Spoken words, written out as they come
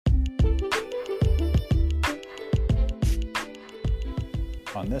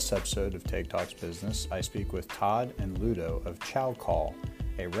On this episode of Take Talks Business, I speak with Todd and Ludo of Chow Call,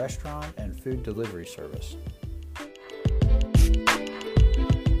 a restaurant and food delivery service.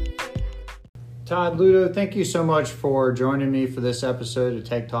 Todd, Ludo, thank you so much for joining me for this episode of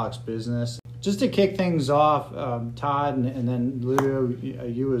Take Talks Business. Just to kick things off, Todd and then Ludo,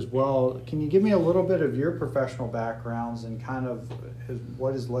 you as well, can you give me a little bit of your professional backgrounds and kind of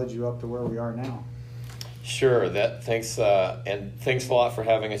what has led you up to where we are now? Sure. Thanks a lot for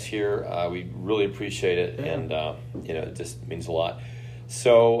having us here. We really appreciate it, and it just means a lot.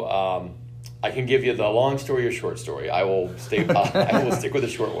 So I can give you the long story or short story. I will stick with the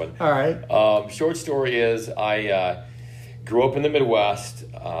short one. All right. Short story is I grew up in the Midwest.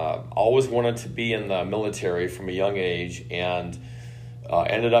 Always wanted to be in the military from a young age, and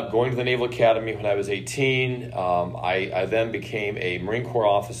ended up going to the Naval Academy when I was 18. I then became a Marine Corps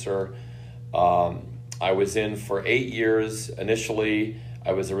officer. I was in for 8 years initially.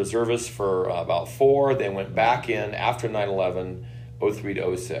 I was a reservist for about 4, then went back in after 9/11, 03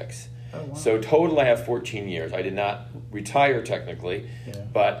 to 06. Oh, wow. So total I have 14 years. I did not retire technically,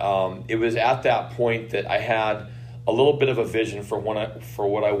 but it was at that point that I had a little bit of a vision for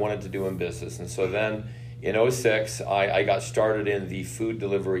what I wanted to do in business. And so then in 06, I got started in the food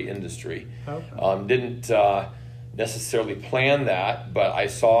delivery industry. Okay. Didn't necessarily plan that, but I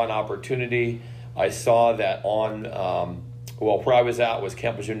saw an opportunity. I saw that where I was at was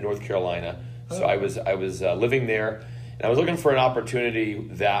Camp Lejeune, North Carolina. So I was living there, and I was looking for an opportunity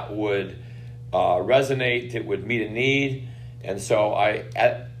that would resonate, that would meet a need. And so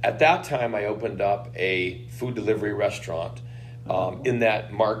at that time I opened up a food delivery restaurant in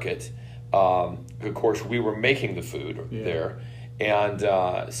that market. Of course, we were making the food there, and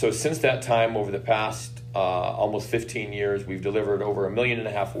so since that time, over the past almost 15 years, we've delivered over 1.5 million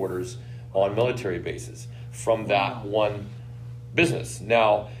orders on military bases from that one business.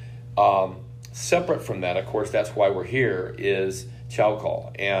 Now, separate from that, of course, that's why we're here, is Chow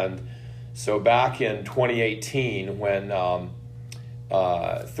Call. And so back in 2018, when the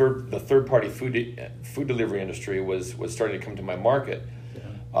third-party food delivery industry was starting to come to my market,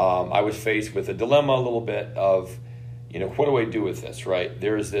 I was faced with a dilemma a little bit of, what do I do with this, right?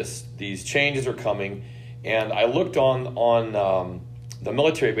 These changes are coming, and I looked on the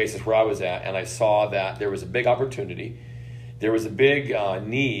military bases where I was at, and I saw that there was a big opportunity. There was a big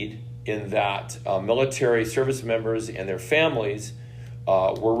need in that military service members and their families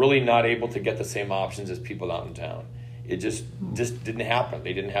were really not able to get the same options as people out in town. It just didn't happen.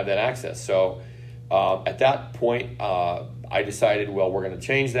 They didn't have that access. So at that point, I decided, well, we're going to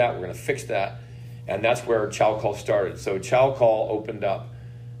change that. We're going to fix that. And that's where Chow Call started. So Chow Call opened up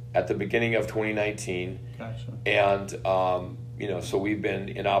at the beginning of 2019. Gotcha. And so we've been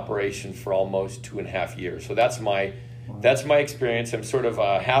in operation for almost 2.5 years. So that's my experience. I'm sort of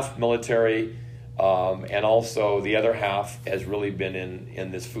half military, and also the other half has really been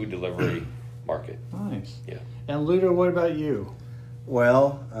in this food delivery market. Nice. Yeah. And Ludo, what about you?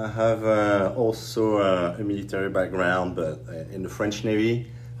 Well, I have also a military background, but in the French Navy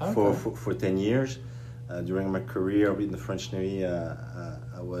for 10 years. During my career in the French Navy,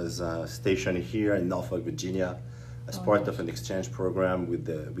 I was stationed here in Norfolk, Virginia, as part of an exchange program with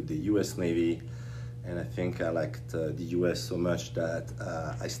the U.S. Navy. And I think I liked the U.S. so much that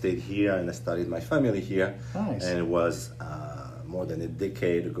I stayed here and I started my family here. Nice. And it was more than a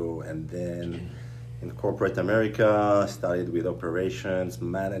decade ago. And then in corporate America, I started with operations,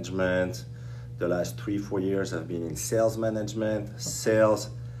 management. The last 3-4 years I've been in sales management, sales.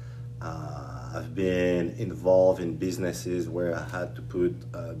 I've been involved in businesses where I had to put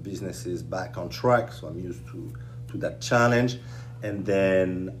businesses back on track, so I'm used to that challenge. And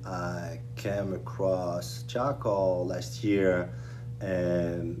then I came across Chow Call last year,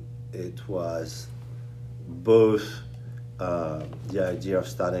 and it was both the idea of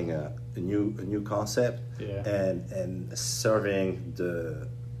starting a new concept and serving the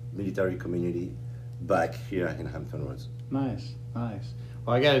military community back here in Hampton Roads. Nice.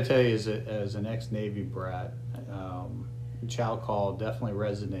 Well, I got to tell you, as an ex-Navy brat, Chow Call definitely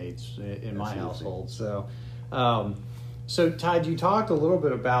resonates in my household. So, Todd, you talked a little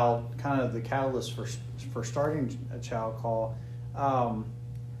bit about kind of the catalyst for starting a Chow Call,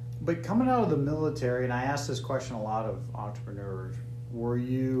 but coming out of the military, and I ask this question a lot of entrepreneurs, were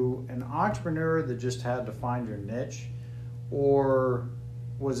you an entrepreneur that just had to find your niche, or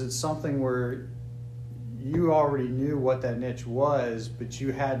was it something where you already knew what that niche was, but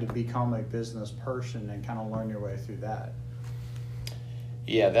you had to become a business person and kind of learn your way through that?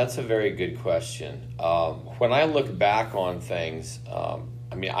 Yeah, that's a very good question. When I look back on things,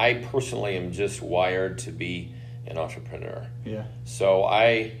 I personally am just wired to be an entrepreneur. Yeah. So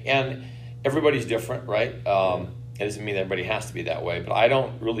and everybody's different, right? It doesn't mean everybody has to be that way, but I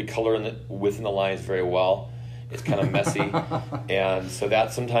don't really color within the lines very well. It's kind of messy. And so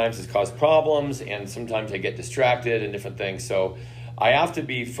that sometimes has caused problems, and sometimes I get distracted and different things. So I have to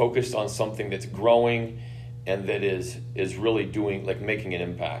be focused on something that's growing and that is really doing, like, making an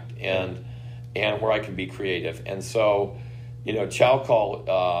impact, and where I can be creative. And so, Chow Call,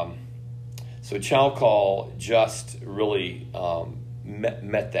 Chow Call just really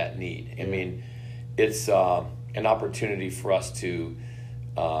met that need. I mean, it's an opportunity for us to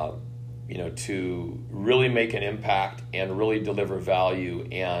to really make an impact and really deliver value,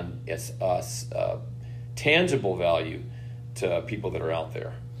 and it's tangible value to people that are out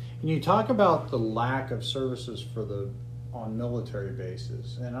there. And you talk about the lack of services on military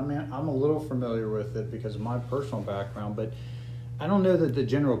bases, and I mean, I'm a little familiar with it because of my personal background, but I don't know that the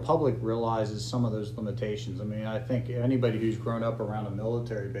general public realizes some of those limitations. I mean, I think anybody who's grown up around a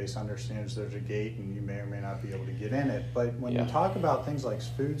military base understands there's a gate and you may or may not be able to get in it. But when you talk about things like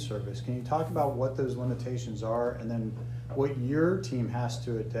food service, can you talk about what those limitations are, and then what your team has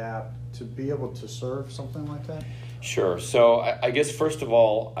to adapt to be able to serve something like that? Sure. So I guess first of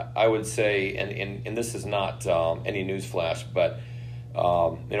all, I would say, and this is not any newsflash, but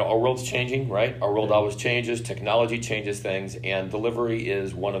our world's changing, right? Our world always changes. Technology changes things, and delivery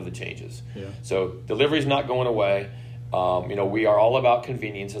is one of the changes. Yeah. So delivery is not going away. We are all about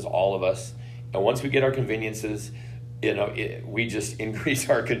conveniences, all of us. And once we get our conveniences, we just increase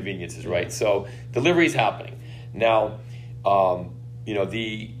our conveniences, right? So delivery is happening now.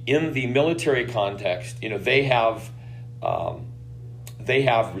 In the military context, they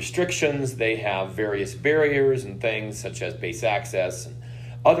have restrictions, they have various barriers and things such as base access and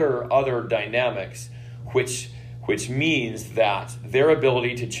other dynamics, which means that their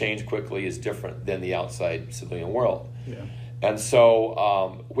ability to change quickly is different than the outside civilian world. Yeah. And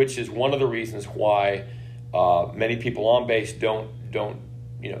so, which is one of the reasons why many people on base there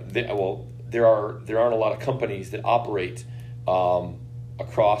aren't a lot of companies that operate can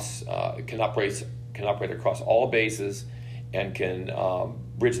operate across all bases and can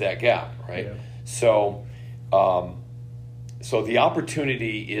bridge that gap, right? Yeah. So the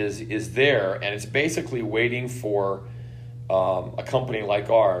opportunity is there, and it's basically waiting for a company like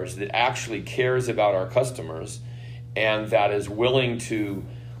ours that actually cares about our customers and that is willing to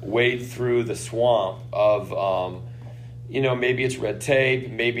wade through the swamp of maybe it's red tape,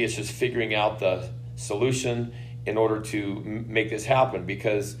 maybe it's just figuring out the solution in order to make this happen.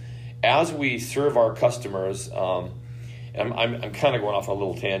 Because as we serve our customers, and I'm kind of going off on a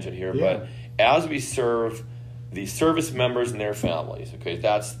little tangent here, but as we serve the service members and their families, okay,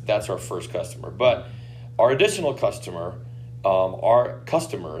 that's our first customer. But our additional our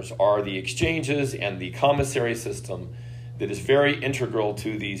customers are the exchanges and the commissary system that is very integral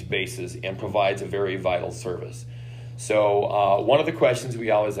to these bases and provides a very vital service. So one of the questions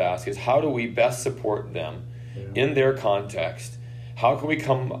we always ask is, how do we best support them in their context? How can we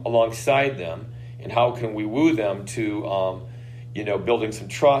come alongside them, and how can we woo them to building some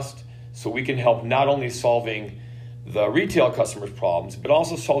trust, so we can help not only solving the retail customers' problems, but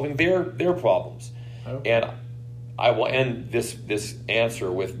also solving their problems. Okay. And I will end this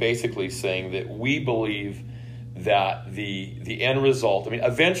answer with basically saying that we believe that the end result,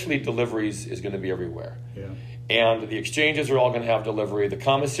 eventually deliveries is going to be everywhere. Yeah. And the exchanges are all going to have delivery. The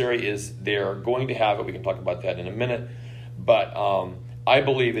commissary they're going to have it. We can talk about that in a minute. But I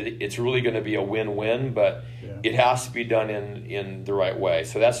believe it's really going to be a win-win, but it has to be done in the right way.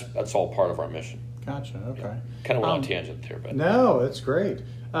 So that's all part of our mission. Gotcha. Okay. Yeah. Kind of went on tangent there, but no, that's great.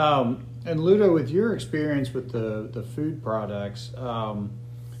 And Ludo, with your experience with the food products, kind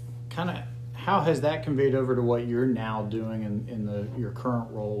of how has that conveyed over to what you're now doing in your current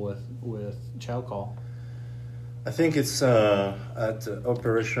role with Chow Call? I think it's at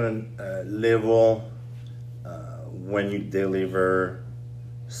operation level, when you deliver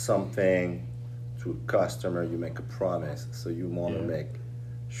something to a customer, you make a promise. So you want to make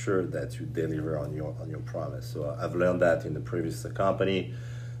sure that you deliver on your promise. So I've learned that in the previous company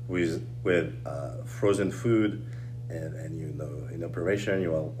with frozen food, and in operation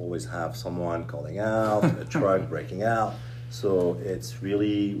you will always have someone calling out, a truck breaking out. So it's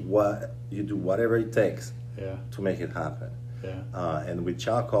really what you do, whatever it takes to make it happen. Yeah. And with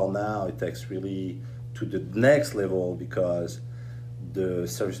Chow Call now, it takes really to the next level, because the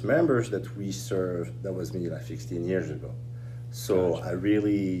service members that we serve, that was me like 16 years ago. So I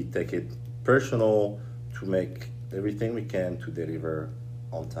really take it personal to make everything we can to deliver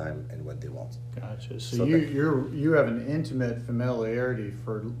on time and what they want. Gotcha. So you have an intimate familiarity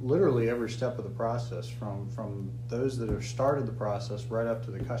for literally every step of the process, from those that have started the process right up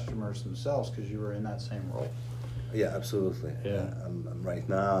to the customers themselves, because you were in that same role. Yeah, absolutely. Yeah. Right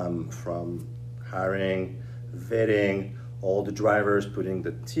now, I'm from hiring, vetting all the drivers, putting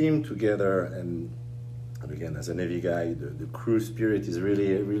the team together, and again, as a Navy guy, the crew spirit is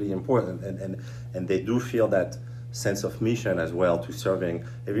really, really important, and they do feel that sense of mission as well to serving.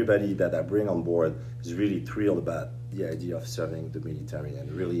 Everybody that I bring on board is really thrilled about the idea of serving the military and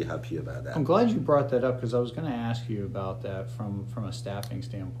really happy about that. I'm glad you brought that up, because I was going to ask you about that from a staffing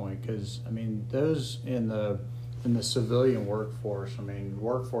standpoint, because I mean, those in the civilian workforce, I mean,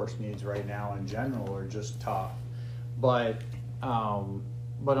 workforce needs right now in general are just tough, but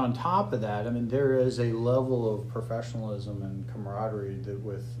on top of that, I mean, there is a level of professionalism and camaraderie that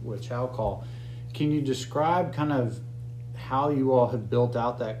with Chow Call. Can you describe kind of how you all have built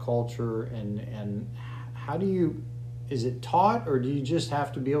out that culture, and how do you, is it taught, or do you just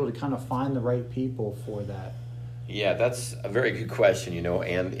have to be able to kind of find the right people for that? Yeah, that's a very good question,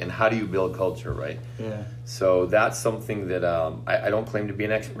 and how do you build culture, right? Yeah. So that's something that I don't claim to be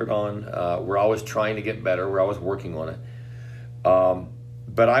an expert on. We're always trying to get better. We're always working on it.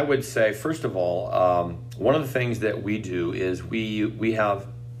 But I would say, first of all, one of the things that we do is we have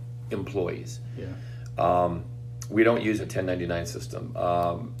employees. Yeah. We don't use a 1099 system.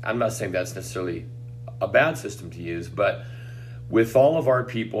 I'm not saying that's necessarily a bad system to use, but with all of our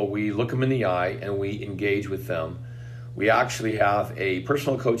people, we look them in the eye and we engage with them. We actually have a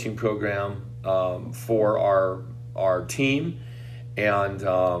personal coaching program for our team, and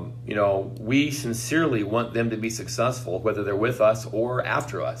we sincerely want them to be successful, whether they're with us or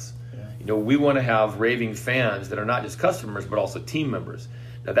after us. Yeah. We want to have raving fans that are not just customers but also team members.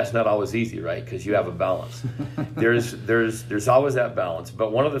 Now that's not always easy, right? Because you have a balance. There's always that balance.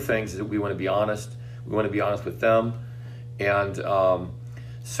 But one of the things is that we want to be honest. We want to be honest with them, and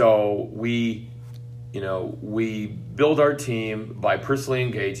so we build our team by personally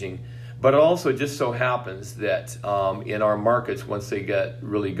engaging. But it also just so happens that in our markets, once they get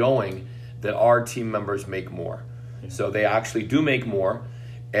really going, that our team members make more. Yeah. So they actually do make more,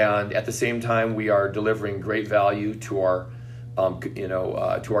 and at the same time, we are delivering great value to our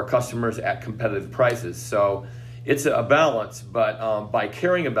to our customers at competitive prices. So it's a balance, but by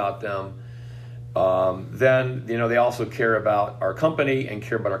caring about them, then they also care about our company and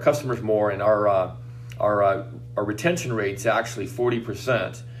care about our customers more. And our retention rate's actually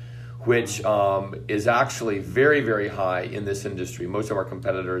 40%, which is actually very, very high in this industry. Most of our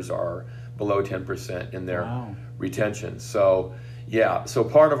competitors are below 10% in their retention. So yeah, so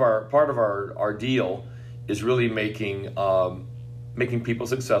part of our deal is really making people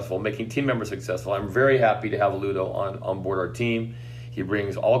successful, making team members successful. I'm very happy to have Ludo on board our team. He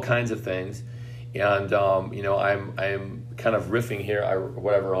brings all kinds of things, and I'm kind of riffing here,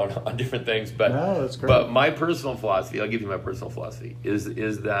 on different things. But no, that's great. But my personal philosophy, I'll give you my personal philosophy, is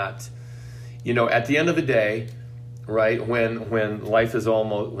that at the end of the day, right, when life is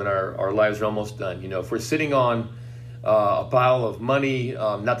almost, when our lives are almost done, if we're sitting on a pile of money,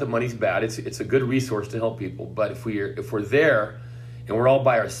 not that money's bad, it's a good resource to help people, but if we're there and we're all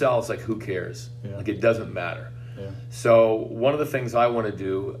by ourselves, like, who cares? Yeah. Like, it doesn't matter. Yeah. So one of the things I want to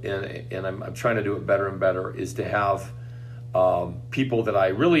do, and I'm trying to do it better and better, is to have people that I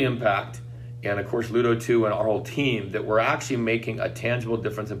really impact, and of course Ludo too, and our whole team, that we're actually making a tangible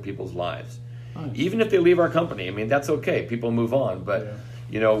difference in people's lives. Nice. Even if they leave our company, I mean, that's okay. People move on, but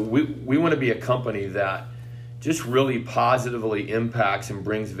we want to be a company that just really positively impacts and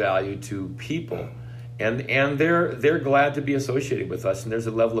brings value to people, and they're glad to be associated with us, and there's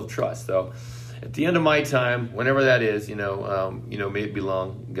a level of trust. So at the end of my time, whenever that is, may it be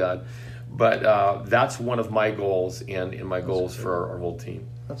long, God, but that's one of my goals, and my goals for our whole team.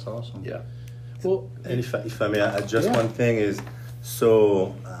 That's awesome. Yeah. Well, And if I may add just one thing is,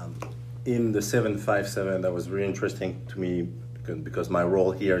 so in the 757, that was really interesting to me because my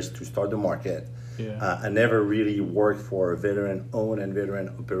role here is to start the market. Yeah. I never really worked for a veteran-owned and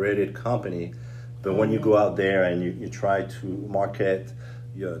veteran-operated company, but when you go out there and you try to market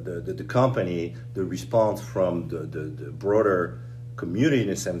the company, the response from the broader community in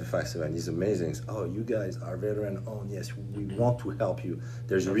the 757 is amazing. It's, oh, you guys are veteran-owned. Yes, we want to help you.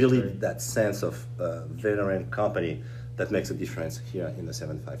 There's really that sense of veteran company that makes a difference here in the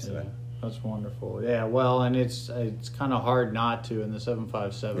 757. Yeah. That's wonderful. Yeah, well, and it's kind of hard not to in the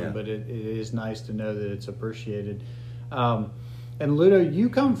 757, but it is nice to know that it's appreciated. And Ludo, you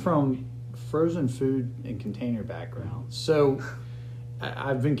come from frozen food and container background. So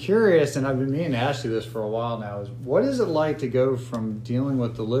I've been curious, and I've been meaning to ask you this for a while now, is what is it like to go from dealing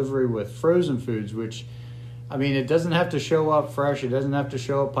with delivery with frozen foods, which, I mean, it doesn't have to show up fresh, it doesn't have to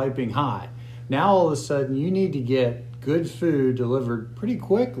show up piping hot. Now all of a sudden you need to get good food delivered pretty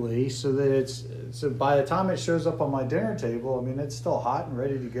quickly so that so by the time it shows up on my dinner table, I mean, it's still hot and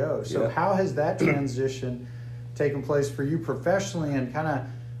ready to go. So how has that transition taken place for you professionally, and kind of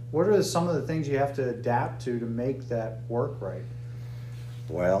what are some of the things you have to adapt to make that work right?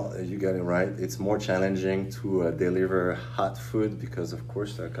 Well, you got it right. It's more challenging to deliver hot food because, of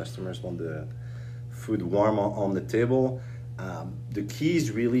course, our customers want the food warm on the table. The key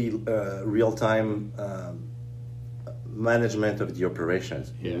is really real-time management of the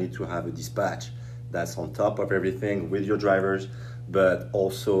operations. You need to have a dispatch that's on top of everything with your drivers, but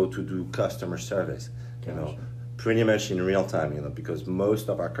also to do customer service. You know, pretty much in real time. You know, because most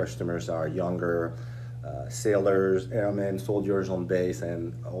of our customers are younger. Sailors, airmen, soldiers on base,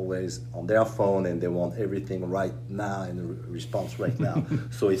 and always on their phone, and they want everything right now and the response right now.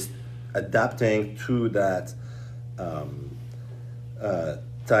 So it's adapting to that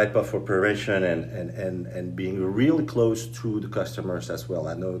type of operation and being really close to the customers as well.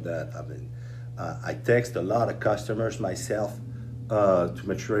 I know that, I mean, I text a lot of customers myself to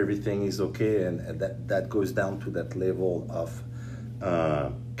make sure everything is okay, and that goes down to that level of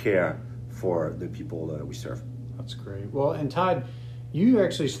care for the people that we serve. That's great. Well, and Todd, you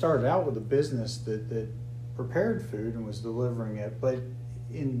actually started out with a business that prepared food and was delivering it, but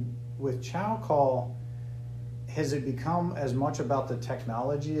with Chow Call, has it become as much about the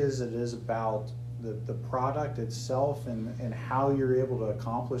technology as it is about the product itself and how you're able to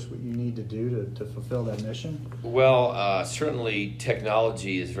accomplish what you need to do to fulfill that mission? Well, certainly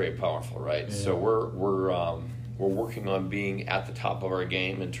technology is very powerful, right? Yeah. So we're working on being at the top of our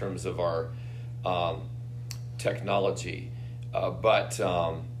game in terms of our technology, but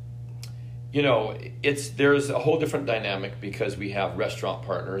you know, there's a whole different dynamic because we have restaurant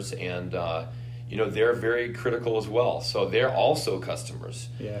partners, and you know, they're very critical as well. So they're also customers.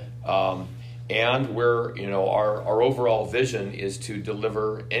 Yeah. And we're, you know, our overall vision is to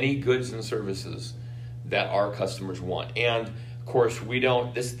deliver any goods and services that our customers want. And of course, we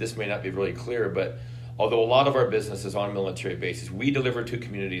don't. This may not be really clear, but although a lot of our business is on a military basis, we deliver to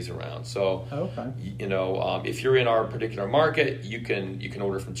communities around. So, you know, if you're in our particular market, you can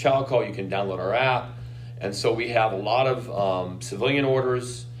order from Chow Call, you can download our app. And so we have a lot of civilian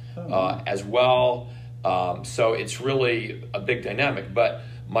orders as well. So it's really a big dynamic. But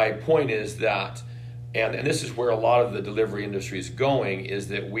my point is that, and this is where a lot of the delivery industry is going, is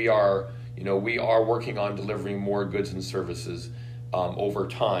that we are working on delivering more goods and services over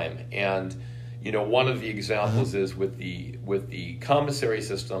time. And you know, one of the examples is with the commissary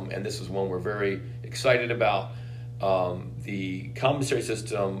system, and this is one we're very excited about. The commissary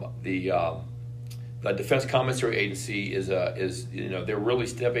system, the Defense Commissary Agency is you know, they're really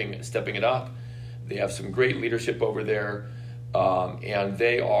stepping it up. They have some great leadership over there, and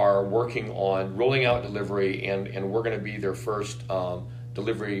they are working on rolling out delivery, and we're going to be their first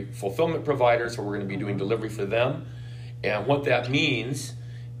delivery fulfillment provider. So we're going to be doing delivery for them, and what that means.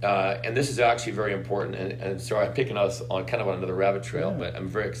 And this is actually very important, and sorry, I'm picking us on kind of on another rabbit trail, but I'm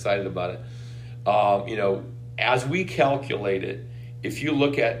very excited about it. You know, as we calculate it, if you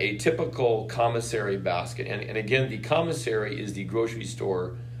look at a typical commissary basket, and again, the commissary is the grocery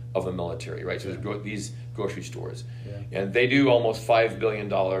store of the military, right? So there's these grocery stores, and they do almost $5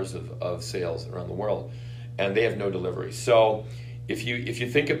 billion of sales around the world, and they have no delivery. So if you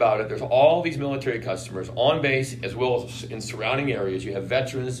think about it, there's all these military customers on base as well as in surrounding areas. You have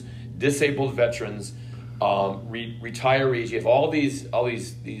veterans, disabled veterans, retirees. You have all these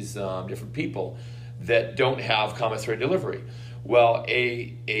different people that don't have commissary delivery. Well,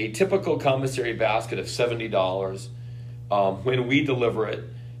 a typical commissary basket of $70 when we deliver it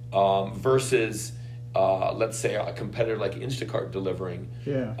versus let's say a competitor like Instacart delivering.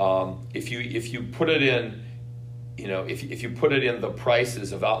 If you put it in. You know, if you put it in the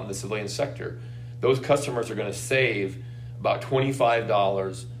prices of out in the civilian sector, those customers are going to save about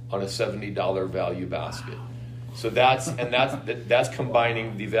 $25 on a $70 value basket. So that's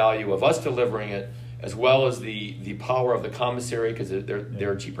combining the value of us delivering it as well as the power of the commissary, because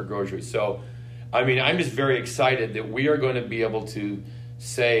they're cheaper groceries. So, I mean, I'm just very excited that we are going to be able to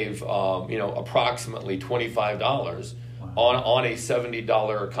save you know, approximately $25 on a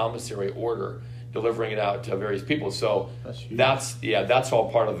 $70 commissary order, delivering it out to various people. So that's all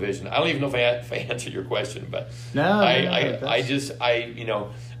part of the vision. I don't even know if I answered your question, but I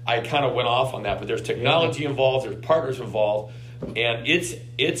kind of went off on that. But there's technology involved, there's partners involved, and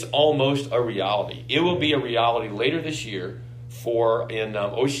it's almost a reality. It will be a reality later this year in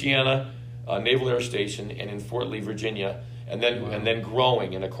Oceana Naval Air Station and in Fort Lee, Virginia, and then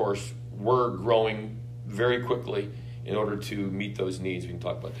growing. And of course, we're growing very quickly in order to meet those needs. We can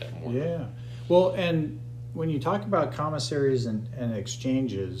talk about that more. Yeah. Well, and when you talk about commissaries and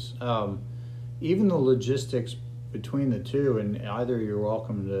exchanges, even the logistics between the two, and either you're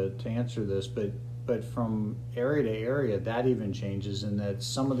welcome to answer this, but from area to area, that even changes in that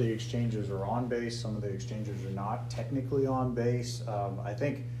some of the exchanges are on base, some of the exchanges are not technically on base. I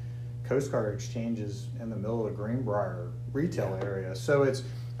think Coast Guard exchanges in the middle of Greenbrier retail area. So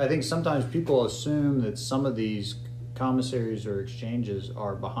I think sometimes people assume that some of these commissaries or exchanges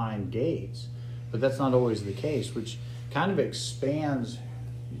are behind gates, but that's not always the case, which kind of expands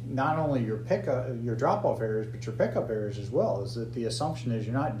not only your drop-off areas, but your pickup areas as well. Is that the assumption is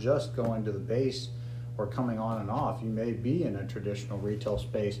you're not just going to the base or coming on and off. You may be in a traditional retail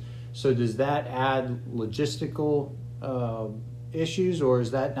space. So does that add logistical issues, or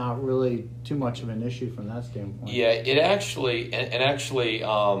is that not really too much of an issue from that standpoint? Yeah, it actually, and actually,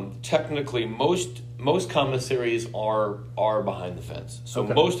 technically, most commissaries are behind the fence. So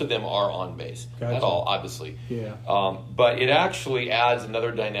Okay. most of them are on base. Gotcha. Not all, obviously. Yeah. But it actually adds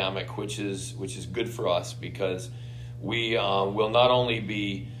another dynamic, which is good for us, because we will not only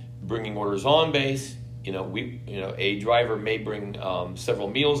be bringing orders on base. A driver may bring several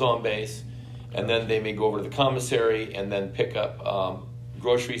meals on base, and then they may go over to the commissary and then pick up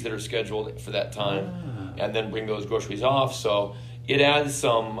groceries that are scheduled for that time, and then bring those groceries off. So it adds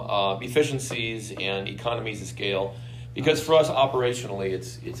some efficiencies and economies of scale, because for us operationally,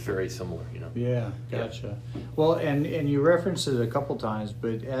 it's very similar. Yeah, gotcha. Yeah. Well, and you referenced it a couple times,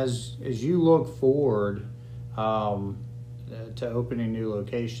 but as you look forward to opening new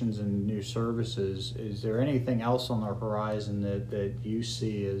locations and new services, is there anything else on the horizon that you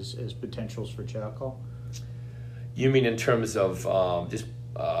see as potentials for Chowcall? You mean in terms of just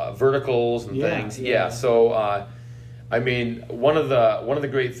verticals and things? Yeah. So, I mean, one of the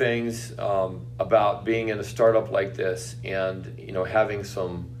great things about being in a startup like this, and having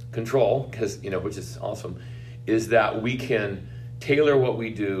some control, because which is awesome, is that we can tailor what we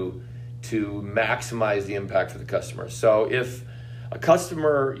do to maximize the impact for the customer. So if a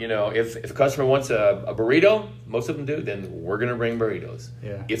customer, if a customer wants a burrito, most of them do, then we're going to bring burritos.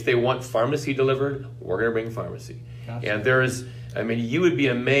 Yeah. If they want pharmacy delivered, we're going to bring pharmacy. Gotcha. And you would be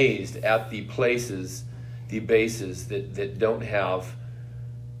amazed at the places, the bases that don't have,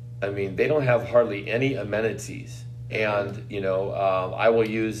 they don't have hardly any amenities. And I will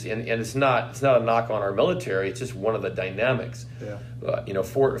use, and it's not a knock on our military. It's just one of the dynamics. Yeah.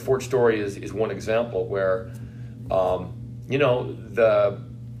 Fort Story is one example where,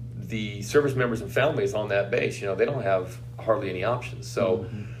 the service members and families on that base, they don't have hardly any options. So,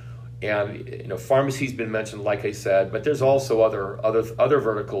 and pharmacy's been mentioned, like I said, but there's also other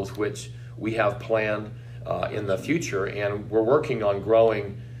verticals which we have planned in the future, and we're working on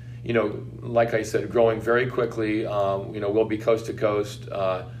growing. Like I said, growing very quickly. We'll be coast to coast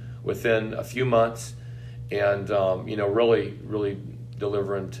within a few months, and really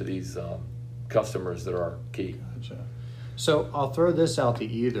delivering to these customers that are key. Gotcha. So I'll throw this out to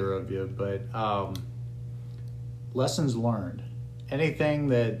either of you, but lessons learned. Anything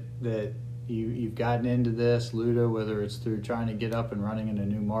that you've gotten into this, Luda, whether it's through trying to get up and running in a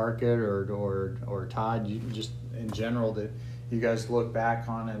new market, or Todd, just in general, that you guys look back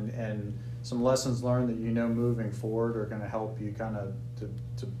on and some lessons learned that moving forward are going to help you kind of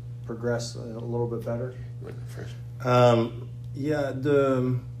to progress a little bit better? First.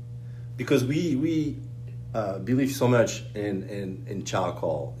 Because we believe so much in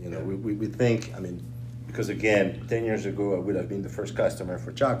Chowcall. We think, because again, 10 years ago I would have been the first customer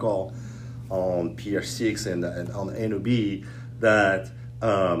for Chowcall on Pier 6 and on NOB, that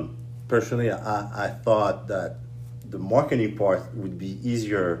personally I thought that the marketing part would be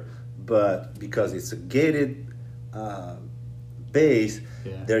easier, but because it's a gated base,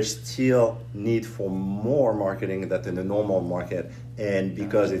 there's still need for more marketing than in the normal market. And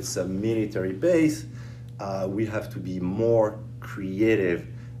because it's a military base, we have to be more creative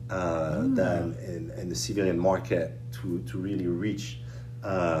than in the civilian market to really reach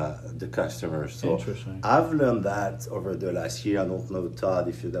the customers. So I've learned that over the last year. I don't know, Todd,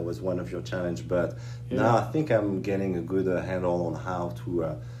 if that was one of your challenges, but now I think I'm getting a good handle on how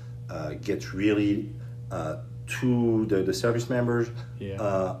to get really to the service members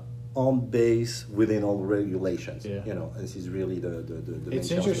on base within all regulations. This is really the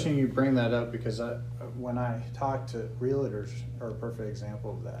It's interesting you bring that up, because when I talk to realtors, are a perfect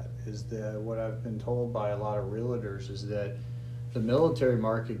example of that. Is that what I've been told by a lot of realtors is that the military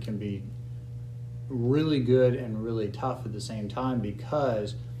market can be really good and really tough at the same time,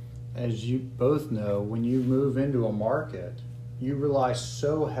 because as you both know, when you move into a market, you rely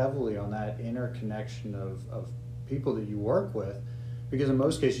so heavily on that interconnection of people that you work with, because in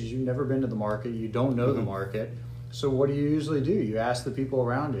most cases you've never been to the market, you don't know the market. So what do you usually do? You ask the people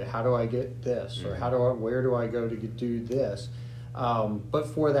around you, how do I get this? Or where do I go to do this? But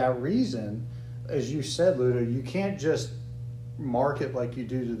for that reason, as you said, Ludo, you can't just market like you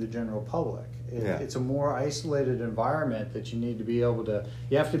do to the general public. It's a more isolated environment that you need to be able to,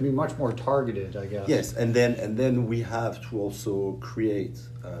 you have to be much more targeted, I guess. Yes, and then we have to also create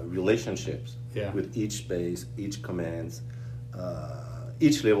relationships with each base, each commands,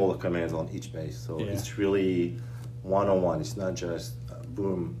 each level of commands on each base. So it's really one-on-one. It's not just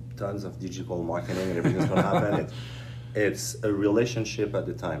boom, tons of digital marketing and everything's going to happen. It's a relationship at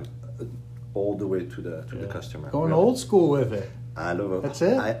the time, all the way to the customer. Going old school with it. I love it. That's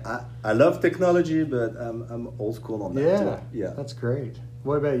it. I love technology, but I'm old school on that too. Yeah, that's great.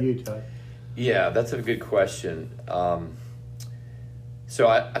 What about you, Todd? Yeah, that's a good question. So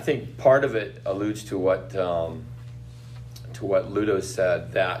I think part of it alludes to what Ludo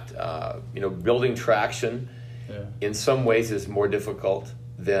said, that building traction in some ways is more difficult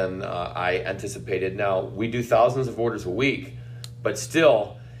than I anticipated. Now, we do thousands of orders a week, but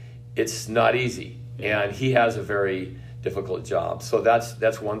still, it's not easy. And he has a very difficult job. So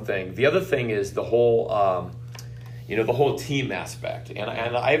that's one thing. The other thing is the whole the whole team aspect. And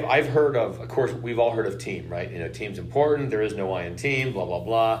I've heard of course, we've all heard of team, right? Team's important. There is no I in team, blah, blah,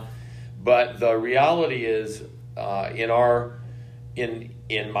 blah. But the reality is,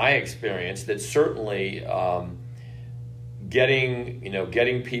 in my experience, that certainly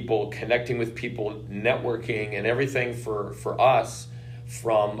getting people, connecting with people, networking, and everything for us.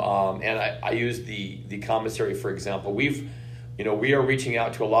 From and I use the commissary for example. We are reaching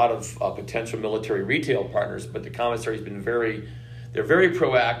out to a lot of potential military retail partners, but the commissary has been very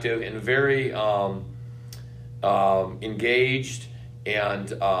proactive and very engaged,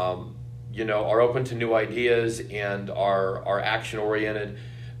 and are open to new ideas and are action oriented.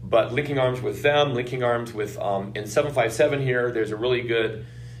 But linking arms with them, linking arms with in 757 here, there's a really good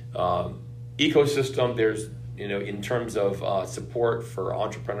ecosystem. There's in terms of support for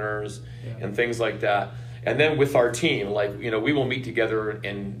entrepreneurs and things like that. And then with our team, we will meet together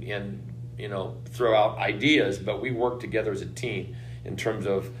and throw out ideas, but we work together as a team in terms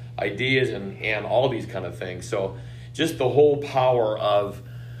of ideas and all these kind of things. So just the whole power of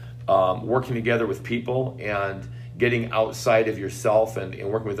working together with people and getting outside of yourself and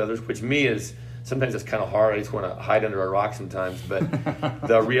working with others, which me is, sometimes it's kind of hard. I just want to hide under a rock sometimes. But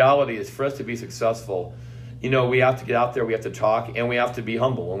the reality is, for us to be successful, we have to get out there, we have to talk, and we have to be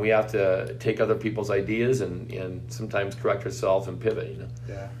humble, and we have to take other people's ideas and sometimes correct ourselves and pivot,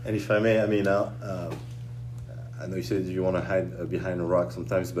 Yeah. And if I may, I know you said you want to hide behind a rock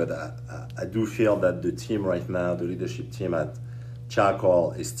sometimes, but I do feel that the team right now, the leadership team at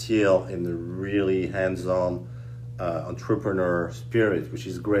Chal-Call, is still in the really hands-on entrepreneur spirit, which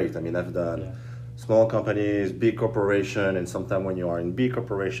is great. I've done small companies, big corporation, and sometimes when you are in big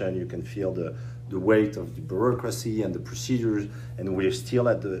corporation, you can feel the weight of the bureaucracy and the procedures, and we're still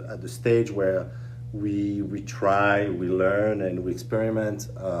at the stage where we try, we learn, and we experiment.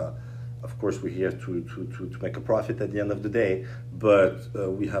 Of course, we're here to make a profit at the end of the day, but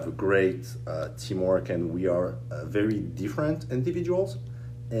we have a great teamwork, and we are very different individuals,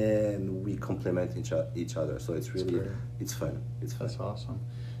 and we complement each other. So it's really it's fun. That's awesome.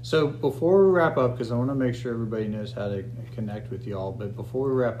 So before we wrap up, because I want to make sure everybody knows how to connect with y'all, but before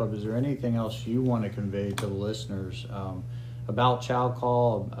we wrap up, is there anything else you want to convey to the listeners about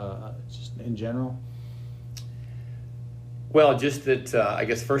Chal-Call, just in general? Well, just that I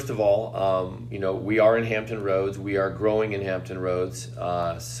guess first of all, we are in Hampton Roads. We are growing in Hampton Roads.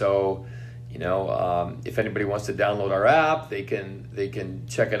 So if anybody wants to download our app, they can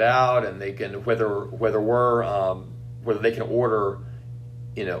check it out, and they can whether they can order.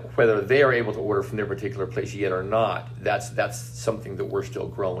 Whether they are able to order from their particular place yet or not, that's something that we're still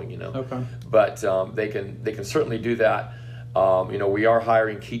growing. Okay. But they can certainly do that. We are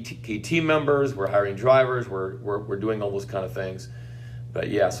hiring key team members. We're hiring drivers. We're doing all those kind of things. But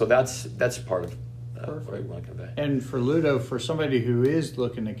yeah, so that's part of what I want to convey. And for Ludo, for somebody who is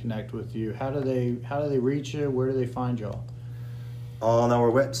looking to connect with you, how do they reach you? Where do they find y'all? On our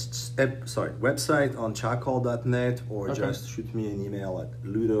website on chalcall.net, or just shoot me an email at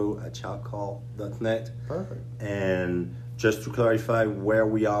ludo@chalcall.net. Perfect. And just to clarify where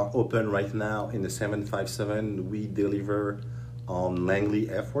we are open right now in the 757, we deliver on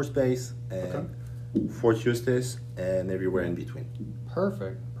Langley Air Force Base and Fort Eustis and everywhere in between.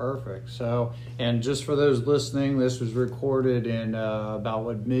 Perfect. So, and just for those listening, this was recorded in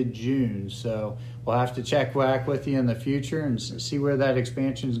about mid-June. So we'll have to check back with you in the future and see where that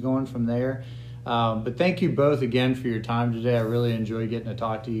expansion is going from there. But thank you both again for your time today. I really enjoyed getting to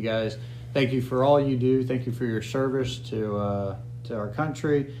talk to you guys. Thank you for all you do. Thank you for your service to our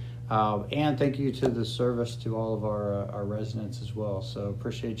country. And thank you to the service to all of our residents as well. So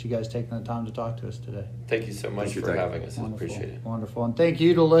appreciate you guys taking the time to talk to us today. Thank you so much for having us. Wonderful. Appreciate it. Wonderful. And thank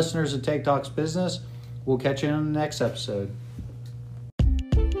you to listeners of Take Talks Business. We'll catch you on the next episode.